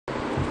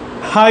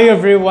Hi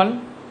everyone.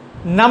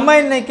 நம்ம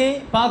இன்னைக்கு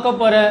பார்க்க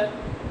போற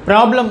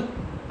ப்ராப்ளம்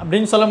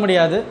அப்படின்னு சொல்ல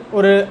முடியாது,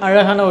 ஒரு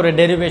அழகான ஒரு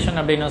டெரிவேஷன்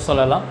அப்படின்னு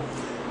சொல்லலாம்.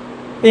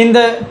 இந்த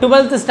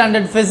 12th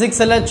ஸ்டாண்டர்ட்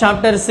ஃபிசிக்ஸில்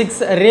சாப்டர்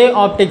 6 ரே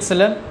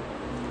ஆப்டிக்ஸில்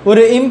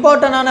ஒரு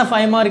இம்பார்ட்டண்டான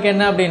 5 மார்க்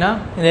என்ன அப்படின்னா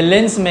இந்த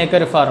லென்ஸ்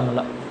மேக்கர்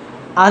ஃபார்முலா.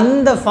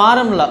 அந்த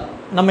ஃபார்முலா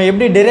நம்ம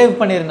எப்படி டிரைவ்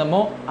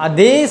பண்ணியிருந்தோமோ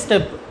அதே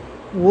ஸ்டெப்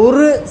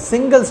ஒரு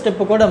சிங்கிள்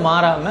ஸ்டெப்பு கூட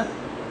மாறாமல்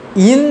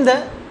இந்த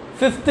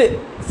 5th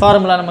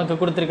ஃபார்முலா நமக்கு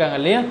கொடுத்துருக்காங்க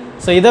இல்லையா.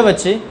 ஸோ இதை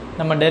வச்சு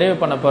நம்ம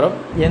டெரைவ் பண்ண போகிறோம்.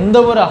 எந்த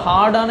ஒரு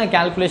ஹார்டான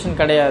கேல்குலேஷன்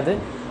கிடையாது,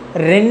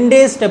 2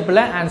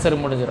 ஸ்டெப்பில் ஆன்சர்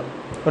முடிஞ்சிடும்.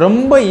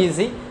 ரொம்ப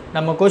ஈஸி.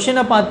 நம்ம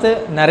கொஷினை பார்த்து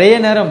நிறைய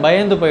நேரம்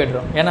பயந்து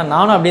போயிடுறோம், ஏன்னா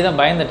நானும் அப்படி தான்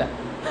பயந்துட்டேன்.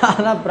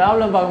 ஆனால்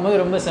ப்ராப்ளம் பார்க்கும்போது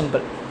ரொம்ப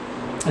சிம்பிள்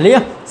இல்லையா.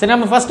 சரி,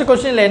 நம்ம ஃபஸ்ட்டு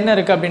கொஷினில் என்ன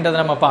இருக்குது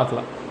அப்படின்றத நம்ம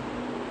பார்க்கலாம்.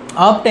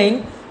 Obtain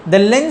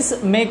the lens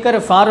maker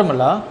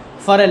formula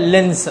for a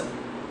lens,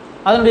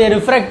 அதனுடைய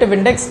ரிஃப்ராக்டிவ்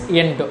இண்டெக்ஸ்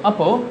N2.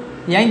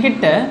 அப்போது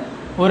என்கிட்ட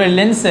ஒரு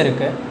லென்ஸ்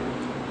இருக்குது,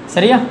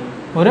 சரியா?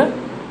 ஒரு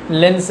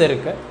லென்ஸ்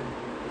இருக்குது.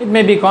 It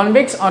may be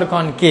convex R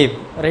concave,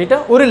 ரைட்டா?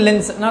 ஒரு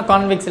லென்ஸ், நான்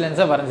கான்வெக்ஸ்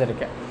லென்ஸை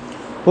வரைஞ்சிருக்கேன்.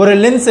 ஒரு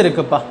லென்ஸ்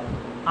இருக்குப்பா,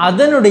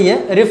 அதனுடைய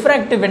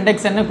ரிஃப்ராக்டிவ்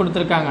இண்டெக்ஸ் என்ன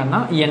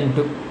கொடுத்துருக்காங்கன்னா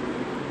N2.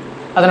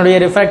 அதனுடைய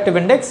refractive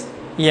index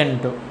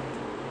N2,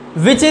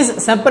 which is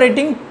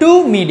separating two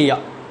media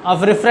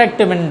of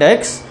refractive index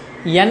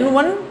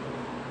N1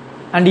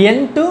 and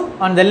N2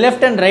 on the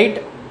left and right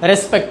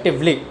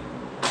respectively.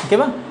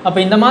 ஓகேவா? அப்போ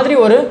இந்த மாதிரி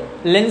ஒரு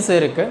லென்ஸ்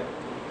இருக்கு.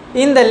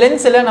 இந்த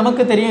லென்ஸில்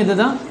நமக்கு தெரியும்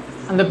இதுதான்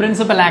அந்த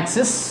பிரின்சிபல்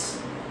ஆக்சிஸ்.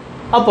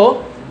 அப்போது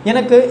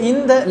எனக்கு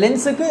இந்த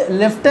லென்ஸுக்கு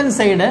லெஃப்ட் ஹேண்ட்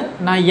சைடை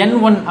நான்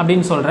N1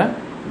 அப்படின்னு சொல்கிறேன்,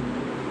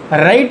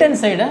 ரைட் ஹேண்ட்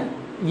சைடை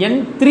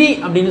N3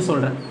 அப்படின்னு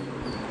சொல்கிறேன்.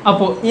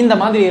 அப்போது இந்த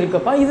மாதிரி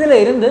இருக்குப்பா, இதில்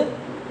இருந்து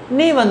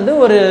நீ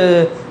ஒரு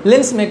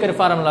லென்ஸ் மேக்கர்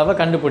ஃபார்முலாவை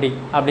கண்டுபிடி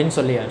அப்படின்னு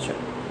சொல்லியாச்சு.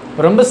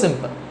 ரொம்ப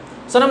சிம்பிள்.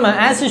 ஸோ நம்ம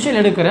ஆஸ்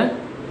யூஷுவல் எடுக்கிற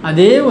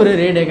அதே ஒரு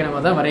ரே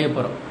டயக்ராமை தான் வரைய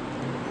போகிறோம்.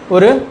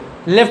 ஒரு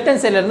லெஃப்ட்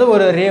ஹேண்ட் சைட்லேருந்து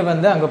ஒரு ரே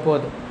அங்கே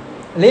போகுது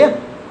இல்லையா.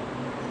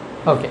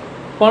 ஓகே,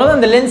 போனது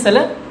அந்த லென்ஸில்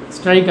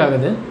ஸ்ட்ரைக்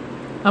ஆகுது.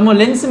 நம்ம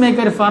லென்ஸ்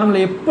மேக்கர்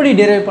ஃபார்முலா எப்படி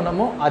டிரைவ்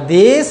பண்ணமோ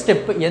அதே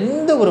ஸ்டெப்பு,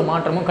 எந்த ஒரு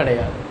மாற்றமும்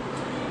கிடையாது.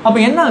 அப்போ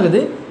என்ன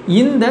ஆகுது,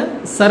 இந்த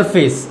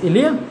சர்ஃபேஸ்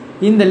இல்லையா,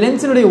 இந்த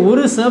லென்ஸினுடைய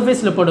ஒரு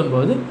சர்ஃபேஸில்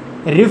படும்போது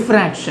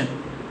ரிஃப்ராக்ஷன்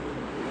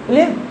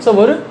இல்லையா. ஸோ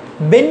ஒரு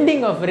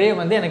பெண்டிங் ஆஃப் ரே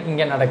எனக்கு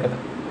இங்கே நடக்குது.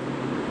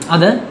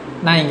 அதை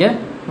நான் இங்கே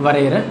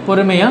வரைகிறேன்,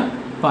 பொறுமையாக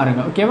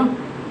பாருங்கள். ஓகேவா?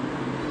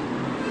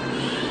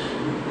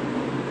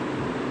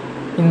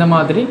 இந்த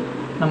மாதிரி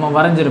நம்ம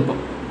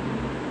வரைஞ்சிருப்போம்.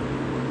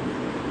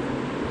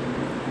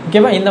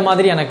 ஓகேவா? இந்த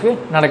மாதிரி எனக்கு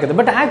நடக்குது.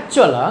 பட்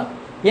ஆக்சுவலாக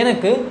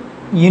எனக்கு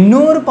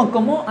இன்னொரு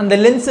பக்கமும் அந்த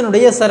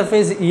லென்ஸினுடைய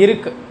சர்ஃபேஸ்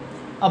இருக்குது.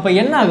 அப்போ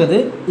என்ன ஆகுது,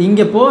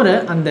 இங்கே போகிற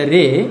அந்த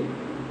ரே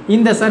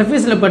இந்த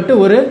சர்ஃபேஸில் பட்டு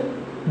ஒரு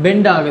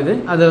பெண்ட் ஆகுது,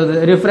 அதாவது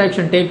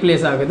ரிஃப்ராக்ஷன் டேக்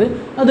பிளேஸ் ஆகுது.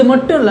 அது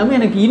மட்டும் இல்லாமல்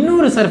எனக்கு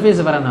இன்னொரு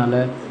சர்ஃபேஸ்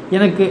வரனால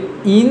எனக்கு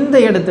இந்த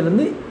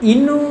இடத்துலேருந்து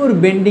இன்னொரு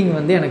பெண்டிங்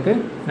எனக்கு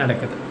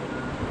நடக்குது.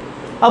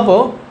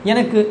 அப்போது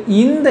எனக்கு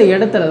இந்த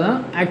இடத்துல தான்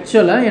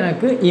ஆக்சுவலாக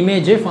எனக்கு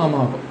இமேஜே ஃபார்ம்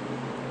ஆகும்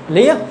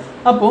இல்லையா.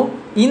 அப்போது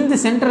இந்த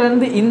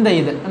சென்டர்லேருந்து இந்த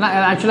இது நான்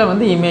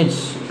ஆக்சுவலாக இமேஜ்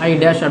ஐ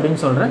டேஷ் அப்படின்னு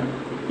சொல்கிறேன்,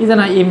 இதை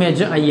நான்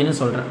இமேஜ் ஐன்னு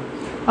சொல்கிறேன்.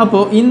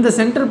 அப்போது இந்த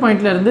சென்டர்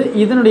பாயிண்ட்லேருந்து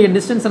இதனுடைய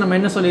டிஸ்டன்ஸை நம்ம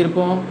என்ன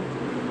சொல்லியிருப்போம்,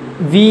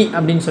 வி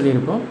அப்படின்னு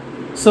சொல்லியிருப்போம்.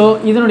 ஸோ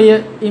இதனுடைய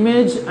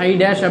இமேஜ் ஐ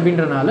டேஷ்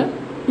அப்படின்றனால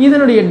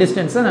இதனுடைய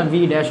டிஸ்டன்ஸை நான்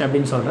வி டேஷ்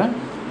அப்படின்னு சொல்கிறேன்.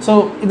 ஸோ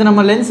இது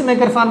நம்ம லென்ஸ்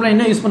மேக்கர் ஃபார்முலா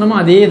என்ன யூஸ்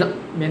பண்ணோமோ அதே தான்,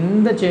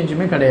 எந்த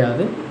சேஞ்சுமே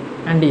கிடையாது.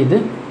 அண்ட் இது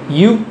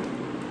U.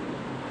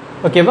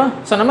 ஓகேவா?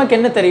 ஸோ நமக்கு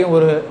என்ன தெரியும்,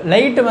 ஒரு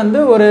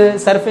லைட்டு ஒரு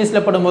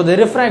சர்ஃபேஸில் படும்போது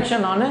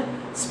ரிஃப்ராக்ஷன் ஆன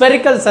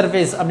ஸ்பெரிக்கல்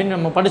சர்ஃபேஸ் அப்படின்னு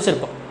நம்ம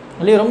படிச்சிருப்போம்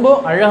இல்லையா. ரொம்ப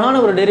அழகான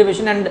ஒரு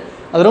டெரிவேஷன். அண்ட்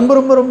அது ரொம்ப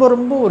ரொம்ப ரொம்ப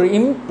ரொம்ப ஒரு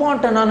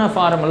இம்பார்ட்டண்டான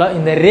ஃபார்முலா.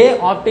 இந்த ரே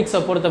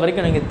ஆப்டிக்ஸை பொறுத்த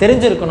வரைக்கும் நீங்கள்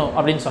தெரிஞ்சிருக்கணும்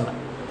அப்படின்னு சொன்னேன்.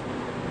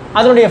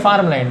 அதனுடைய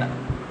ஃபார்முலா என்ன,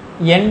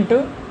 N2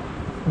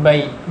 by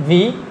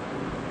V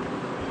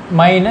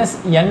minus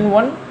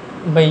N1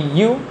 by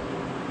U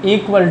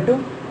equal to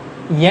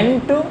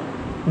N2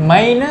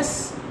 minus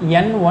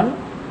N1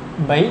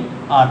 by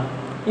R.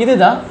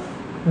 இதுதான்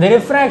the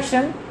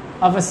refraction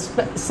of a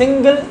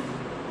single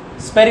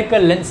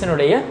spherical lens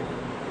னுடைய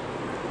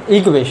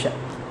equation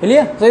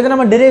இல்லையா. ஸோ இதை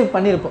நம்ம டெரைவ்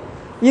பண்ணியிருப்போம்.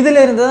 இதில்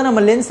இருந்து தான்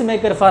நம்ம லென்ஸ்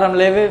மேக்கர்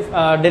ஃபார்முலாவே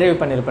டெரைவ்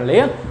பண்ணியிருப்போம்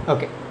இல்லையா.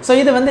 ஓகே, ஸோ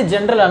இது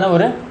ஜென்ரலான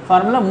ஒரு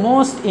ஃபார்முலா.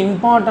 மோஸ்ட்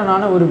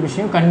இம்பார்ட்டண்டான ஒரு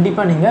விஷயம்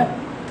கண்டிப்பாக நீங்கள்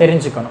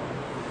தெரிஞ்சுக்கணும்.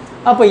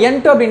 அப்போ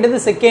N2 அப்படின்றது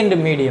செகண்ட்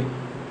மீடியம்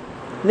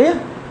இல்லையா.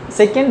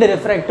 செகண்ட்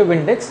ரிஃப்ராக்டிவ்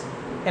இண்டெக்ஸ்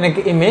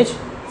எனக்கு image,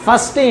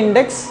 first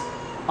index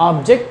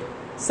object,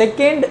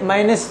 second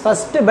minus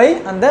first by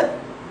அந்த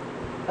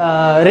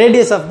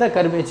ரேடியஸ் ஆஃப் த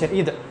கர்வேச்சர்.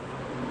 இது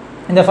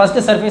இந்த ஃபர்ஸ்ட்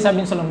சர்ஃபேஸ்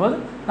அப்படின்னு சொல்லும்போது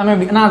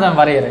நான் அதை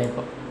வரைகிறேன்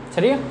இப்போ,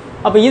 சரியா?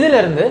 அப்போ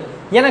இதிலிருந்து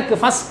எனக்கு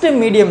ஃபர்ஸ்ட்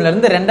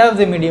மீடியம்லேருந்து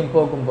ரெண்டாவது மீடியம்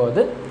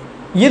போகும்போது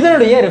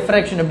இதனுடைய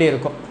ரிஃப்ராக்ஷன் எப்படி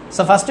இருக்கும்.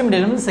 So first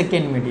மீடியம்லேருந்து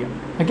second medium.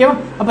 ஓகேவா?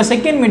 அப்போ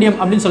செகண்ட் மீடியம்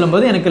அப்படின்னு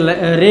சொல்லும்போது எனக்கு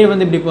ரே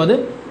இப்படி போகுது.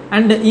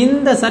 அண்ட்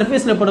இந்த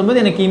சர்ஃபேஸில்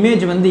படும்போது எனக்கு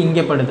இமேஜ்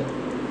இங்கே படுது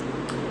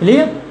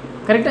இல்லையா,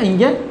 கரெக்டாக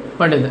இங்கே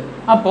படுது.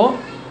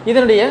 அப்போது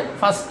இதனுடைய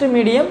first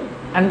medium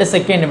and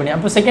second medium.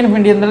 அப்போ செகண்ட்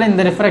மீடியத்தில்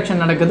இந்த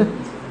ரிஃப்ராக்ஷன் நடக்குது.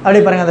 அப்படி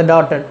பாருங்கள், அந்த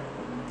டாட்டட்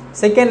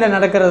செகண்டில்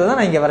நடக்கிறது தான்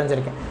நான் இங்கே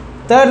வரைஞ்சிருக்கேன்.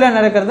 தேர்டில்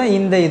நடக்கிறது தான்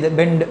இந்த இது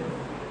பெண்டு.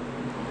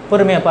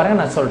 பொறுமையாக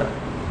பாருங்கள், நான் சொல்கிறேன்.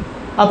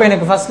 அப்போ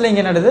எனக்கு ஃபஸ்ட்டில்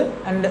இங்கே நடுது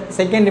அண்ட்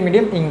செகண்ட்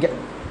மீடியம் இங்கே.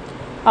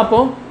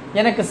 அப்போது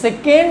எனக்கு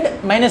செகண்ட்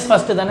மைனஸ்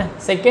ஃபஸ்ட்டு தானே,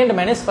 செகண்ட்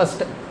மைனஸ்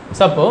ஃபஸ்ட்டு.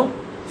 ஸோ அப்போது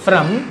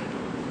ஃப்ரம்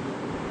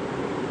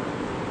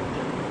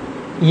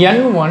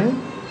N1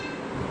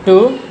 to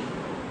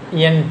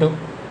N2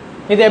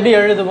 இது எப்படி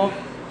எழுதுவோம்?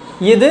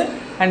 இது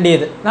அண்ட்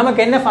இது நமக்கு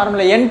என்ன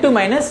ஃபார்முலா? N2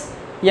 minus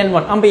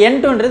N1. அப்போ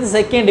N2ன்றது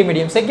செகண்ட்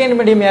மீடியம். செகண்ட்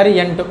மீடியம் யார்?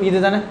 N2. இது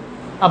தானே.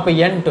 அப்போ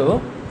N2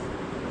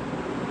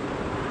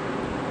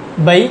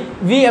 பை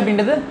V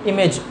அப்படின்றது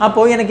இமேஜ்.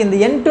 அப்போது எனக்கு இந்த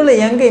N2ல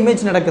எங்கே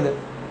இமேஜ் நடக்குது?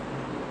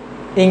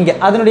 இங்கே.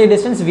 அதனுடைய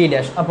டிஸ்டன்ஸ் V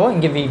டேஷ். அப்போது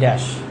இங்கே V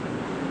டேஷ்.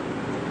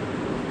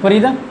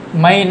 புரியுதா?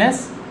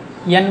 Minus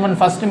N1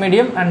 first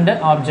medium and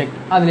object.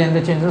 அதில் எந்த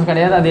சேஞ்சஸும்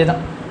கிடையாது, அதே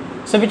தான்.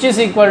 So which is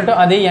equal to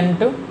அதே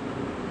N2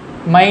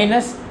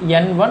 மைனஸ்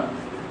N1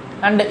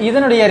 அண்ட்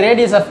இதனுடைய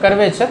ரேடியஸ் ஆஃப்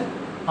கர்வேச்சர்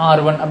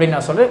R1 அப்படின்னு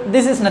நான் சொல்கிறேன்.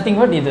 திஸ் இஸ் நத்திங்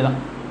பட் இதுதான்.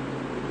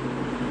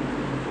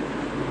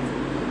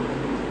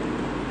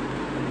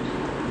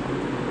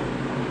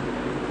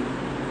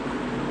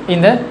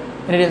 இந்த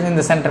ரேடியஸ்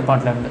இந்த சென்டர்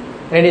பார்ட்ல இருந்து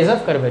radius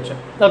of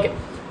curvature. Okay,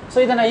 so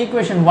இதை நான்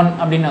ஈக்குவேஷன் 1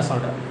 அப்படின்னு நான்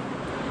சொல்கிறேன்.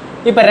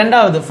 இப்போ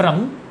ரெண்டாவது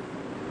ஃப்ரம்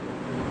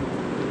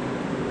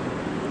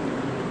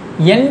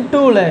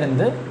N2ல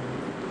இருந்து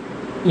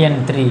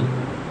N3.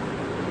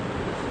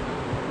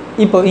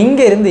 இப்போ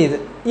இங்கே இருந்து இது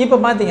இப்போ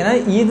பார்த்தீங்கன்னா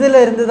இதில்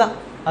இருந்து தான்,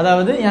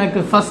 அதாவது எனக்கு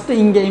ஃபஸ்ட்டு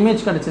இங்கே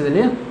இமேஜ் கிடச்சது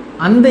இல்லையா,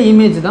 அந்த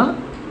இமேஜ் தான்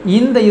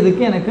இந்த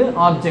இதுக்கு எனக்கு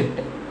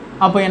ஆப்ஜெக்ட்.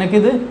 அப்போ எனக்கு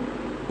இது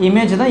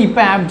இமேஜ் தான்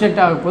இப்போ ஆப்ஜெக்ட்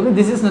ஆக போகுது.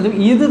 This is nothing.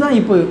 இது தான்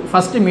இப்போ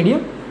ஃபஸ்ட்டு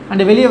மீடியம்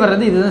அண்ட் வெளியே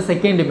வர்றது இதுதான்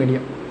செகண்ட்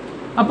மீடியம்.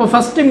 அப்போ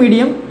first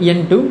medium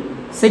N2,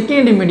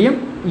 second medium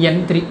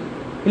N3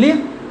 இல்லையா.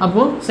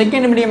 அப்போது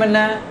செகண்ட் மீடியம் என்ன?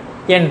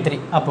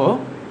 N3.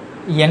 அப்போது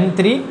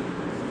N3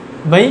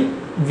 பை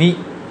V.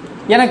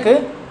 எனக்கு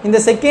இந்த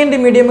செகண்ட்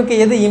மீடியமுக்கு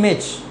எது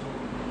இமேஜ்?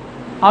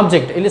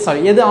 ஆப்ஜெக்ட் இல்லை, சாரி,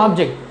 எது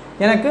ஆப்ஜெக்ட்?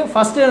 எனக்கு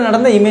ஃபஸ்ட்டில்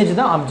நடந்த இமேஜ்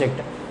தான் ஆப்ஜெக்ட்.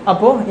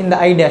 அப்போது இந்த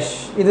ஐ டேஷ்,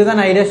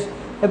 இதுதான் ஐ டேஷ்.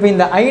 இப்போ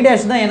இந்த ஐ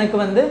டேஷ் தான் எனக்கு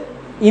வந்து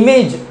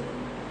இமேஜ்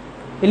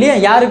இல்லையா,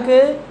 யாருக்கு?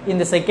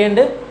 இந்த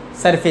செகண்டு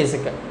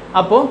சர்ஃபேஸுக்கு.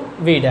 அப்போது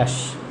V டேஷ்.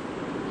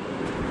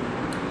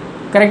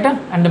 கரெக்டா?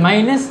 And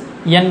minus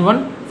N1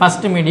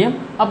 first medium.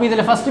 அப்போ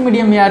இதில் ஃபஸ்ட்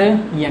மீடியம் யார்?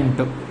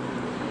 N2.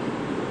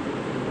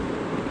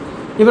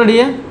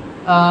 இவருடைய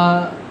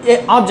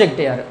ஆப்ஜெக்ட்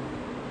யார்?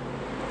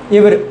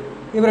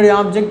 இவருடைய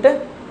ஆப்ஜெக்ட்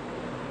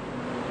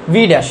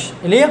V டேஷ்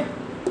இல்லையா.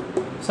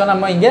 ஸோ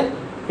நம்ம இங்கே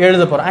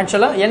எழுத போகிறோம்.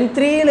 ஆக்சுவலாக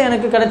N3ல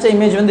எனக்கு கிடைச்ச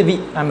இமேஜ் வந்து V.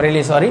 I am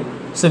really sorry.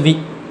 So V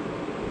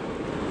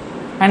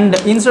and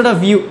instead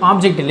of view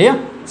object இல்லையா.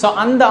 ஸோ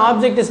அந்த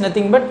ஆப்ஜெக்ட் இஸ்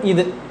நத்திங் பட்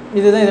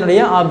இதுதான்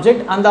இதனுடைய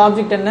ஆப்ஜெக்ட். அந்த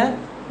ஆப்ஜெக்ட் என்ன?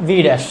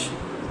 V dash.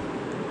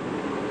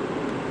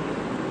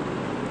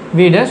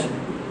 V dash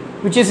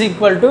which is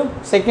equal to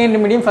second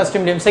medium first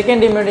medium.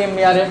 Second medium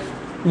யாரு?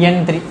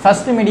 N3.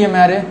 first medium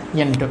யாரு?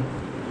 N2.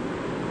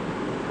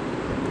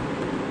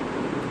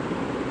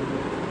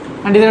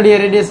 and இதனுடைய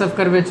radius of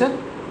curvature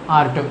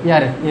R2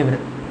 யாரு? இவரு.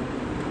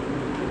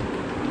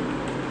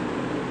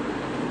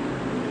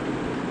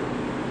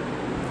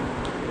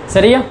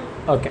 சரியா?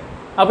 ஓகே,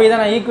 அப்போ இதை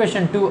நான்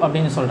ஈக்குவேஷன் 2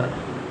 அப்படின்னு சொல்கிறேன்.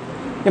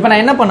 இப்போ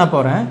நான் என்ன பண்ண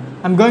போகிறேன்?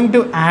 I'm going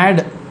to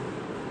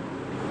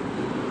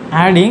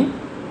adding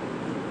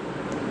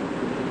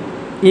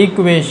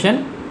equation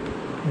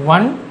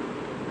 1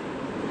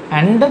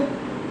 and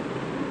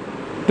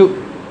 2.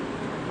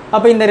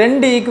 அப்போ இந்த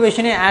ரெண்டு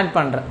ஈக்குவேஷனையும் ஆட்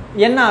பண்ணுறேன்.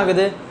 என்ன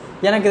ஆகுது?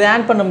 எனக்கு இதை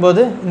ஆட்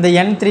பண்ணும்போது இந்த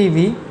N3V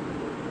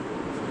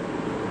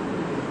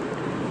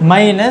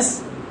மைனஸ்,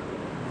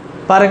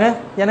 பாருங்கள்,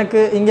 எனக்கு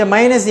இங்கே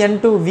minus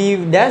N2V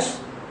dash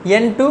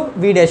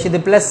N2V dash, இது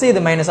ப்ளஸ்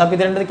இது மைனஸ். அப்போ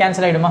இது ரெண்டு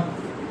கேன்சல் ஆகிடுமா?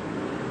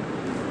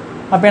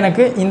 அப்போ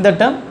எனக்கு இந்த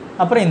டேர்ம்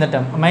அப்புறம் இந்த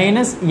term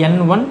minus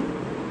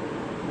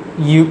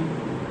N1U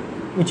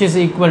which is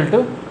equal to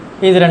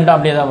இது ரெண்டும்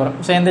அப்படியே தான் வரும்.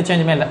 ஸோ எந்த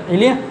சேஞ்சுமே இல்லை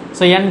இல்லையா.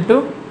 So N2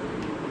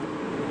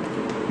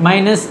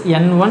 minus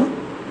N1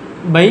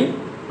 by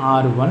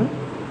R1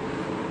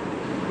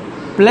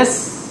 plus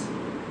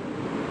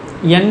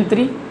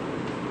N3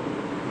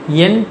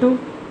 N2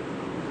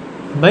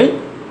 by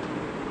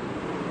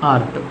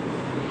R2.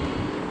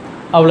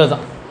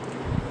 அவ்வளோதான்.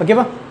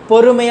 ஓகேவா?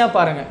 பொறுமையாக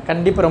பாருங்கள்,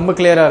 கண்டிப்பாக ரொம்ப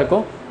கிளியராக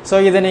இருக்கும். ஸோ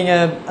இதை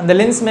நீங்கள் அந்த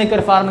லென்ஸ்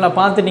மேக்கர் ஃபார்முலா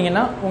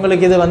பார்த்துட்டிங்கன்னா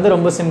உங்களுக்கு இது வந்து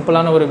ரொம்ப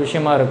சிம்பிளான ஒரு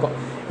விஷயமா இருக்கும்.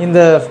 இந்த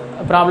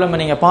ப்ராப்ளமை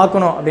நீங்கள்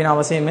பார்க்கணும் அப்படின்னு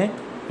அவசியமே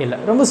இல்லை.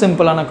 ரொம்ப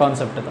சிம்பிளான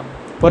கான்செப்ட் தான்.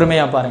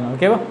 பொறுமையாக பாருங்கள்.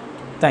 ஓகேவா?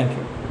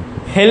 Thank you.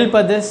 Help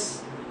others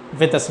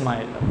with a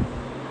smile.